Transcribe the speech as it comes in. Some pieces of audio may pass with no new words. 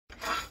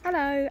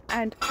Hello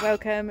and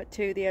welcome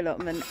to the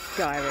allotment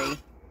diary.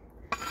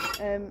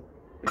 We're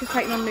just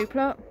taking on a new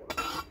plot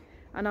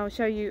and I'll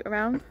show you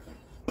around.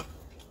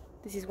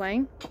 This is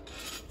Wayne.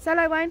 Say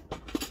hello, Wayne.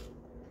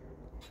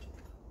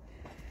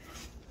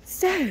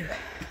 So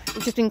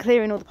we've just been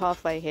clearing all the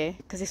pathway here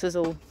because this was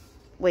all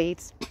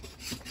weeds.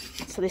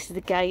 So this is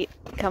the gate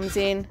that comes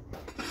in.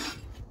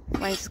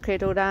 Wayne's just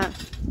cleared all that.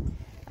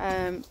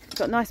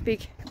 Got a nice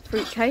big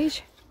fruit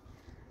cage,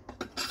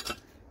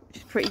 which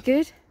is pretty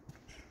good.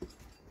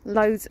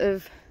 Loads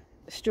of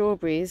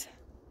strawberries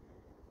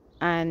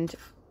and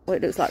what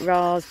it looks like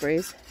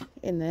raspberries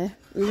in there.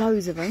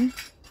 Loads of them.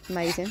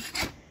 Amazing.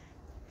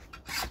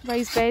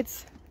 Raised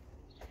beds,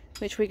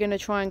 which we're going to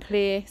try and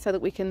clear so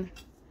that we can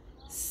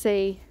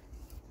see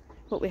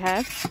what we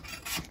have.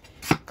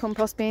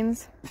 Compost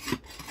bins.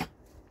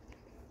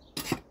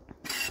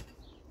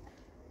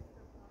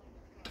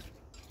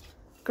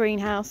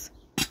 Greenhouse,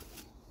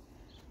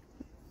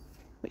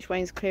 which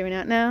Wayne's clearing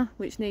out now,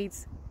 which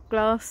needs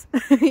glass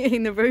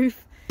in the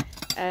roof,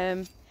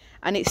 and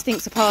it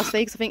stinks of parsley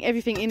because I think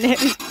everything in there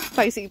is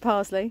basically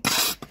parsley.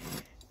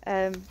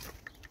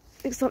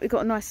 Looks like we've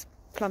got a nice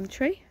plum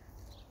tree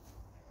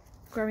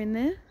growing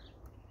there,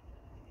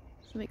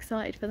 so I'm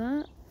excited for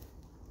that.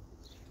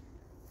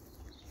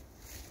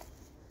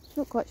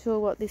 Not quite sure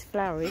what this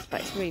flower is,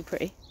 but it's really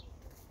pretty.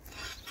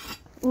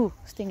 Ooh,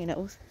 stinging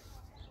nettles.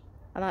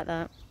 I like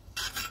that.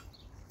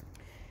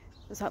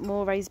 Looks like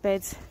more raised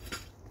beds.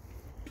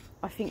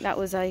 I think that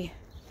was an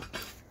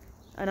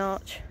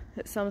arch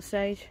at some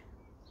stage.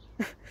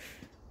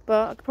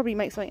 But I could probably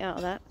make something out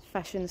of that.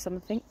 Fashion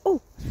something.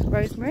 Oh,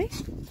 rosemary.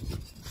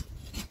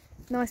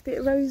 Nice bit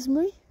of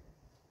rosemary.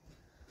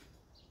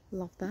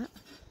 Love that.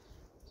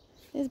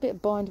 There's a bit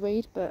of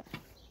bindweed, but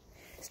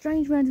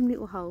strange random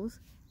little holes.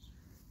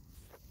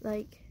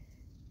 Like,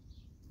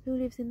 who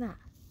lives in that?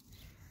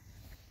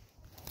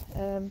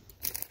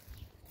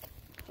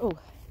 Oh,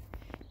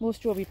 more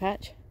strawberry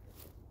patch,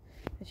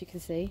 as you can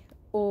see.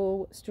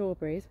 All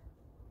strawberries.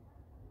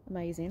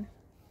 Amazing.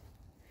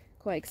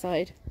 Quite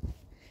excited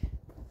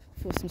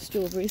for some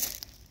strawberries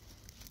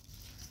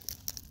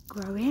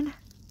growing.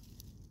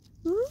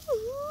 Ooh.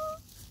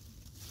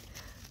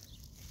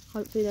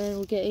 Hopefully they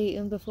will get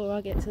eaten before I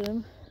get to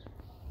them.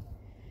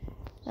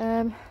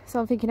 So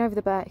I'm thinking over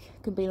the back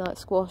can be like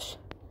squash,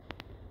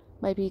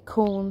 maybe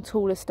corn,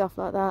 taller stuff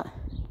like that.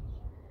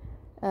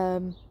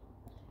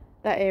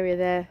 That area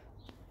there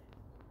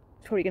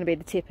is probably going to be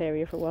the tip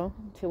area for a while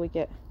until we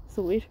get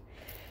sorted.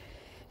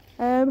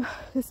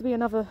 This will be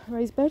another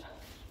raised bed.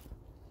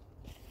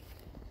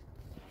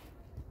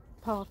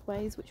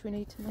 Pathways which we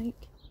need to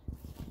make.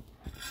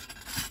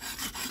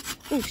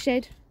 Oh,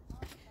 shed.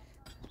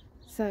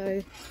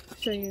 So I'll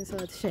show you inside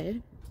the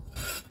shed.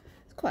 It's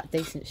quite a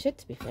decent shed,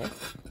 to be fair.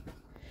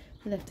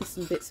 I left us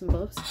some bits and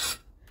bobs.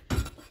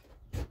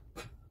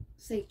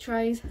 Seed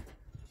trays.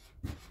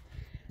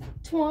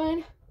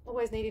 Twine.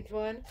 Always needed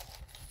twine.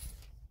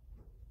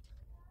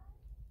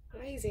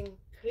 Amazing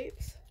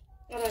clips.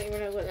 I don't even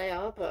know what they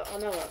are, but I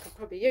know I could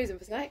probably use them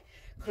for something.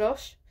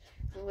 Cloche.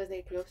 Always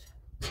need cloche.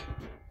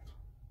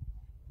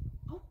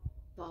 Oh,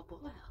 barbed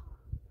wire,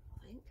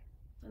 I think.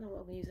 I don't know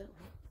what I'm going to use that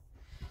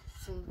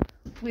for. Some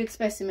weird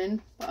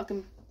specimen, but I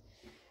can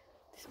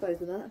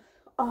dispose of that.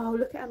 Oh,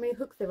 look at how many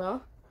hooks there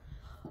are.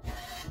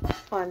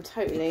 I'm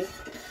totally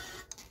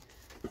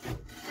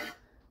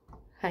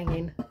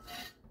hanging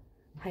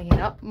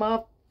up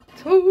my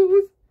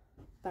tools.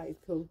 That is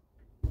cool.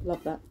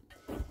 Love that.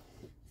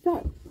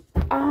 So,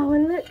 oh,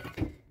 and look,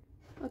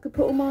 I could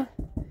put all my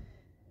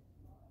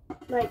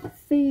like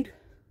seed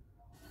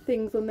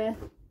things on there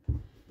and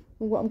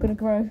what I'm going to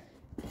grow.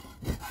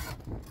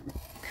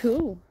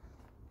 Cool.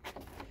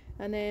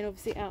 And then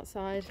obviously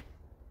outside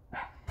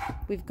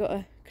we've got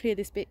to clear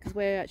this bit because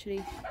we're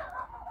actually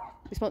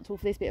responsible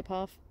for this bit of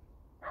path.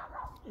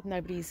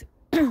 Nobody's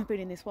been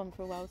in this one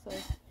for a while,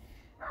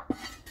 so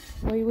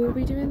we will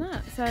be doing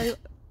that. So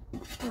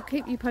I'll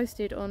keep you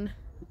posted on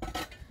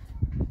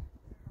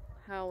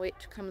how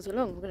it comes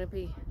along. We're going to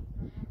be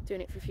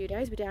doing it for a few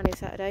days. We're down here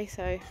Saturday,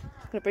 so I'm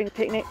going to bring a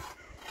picnic.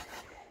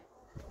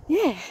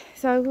 Yeah,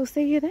 so we'll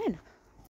see you then.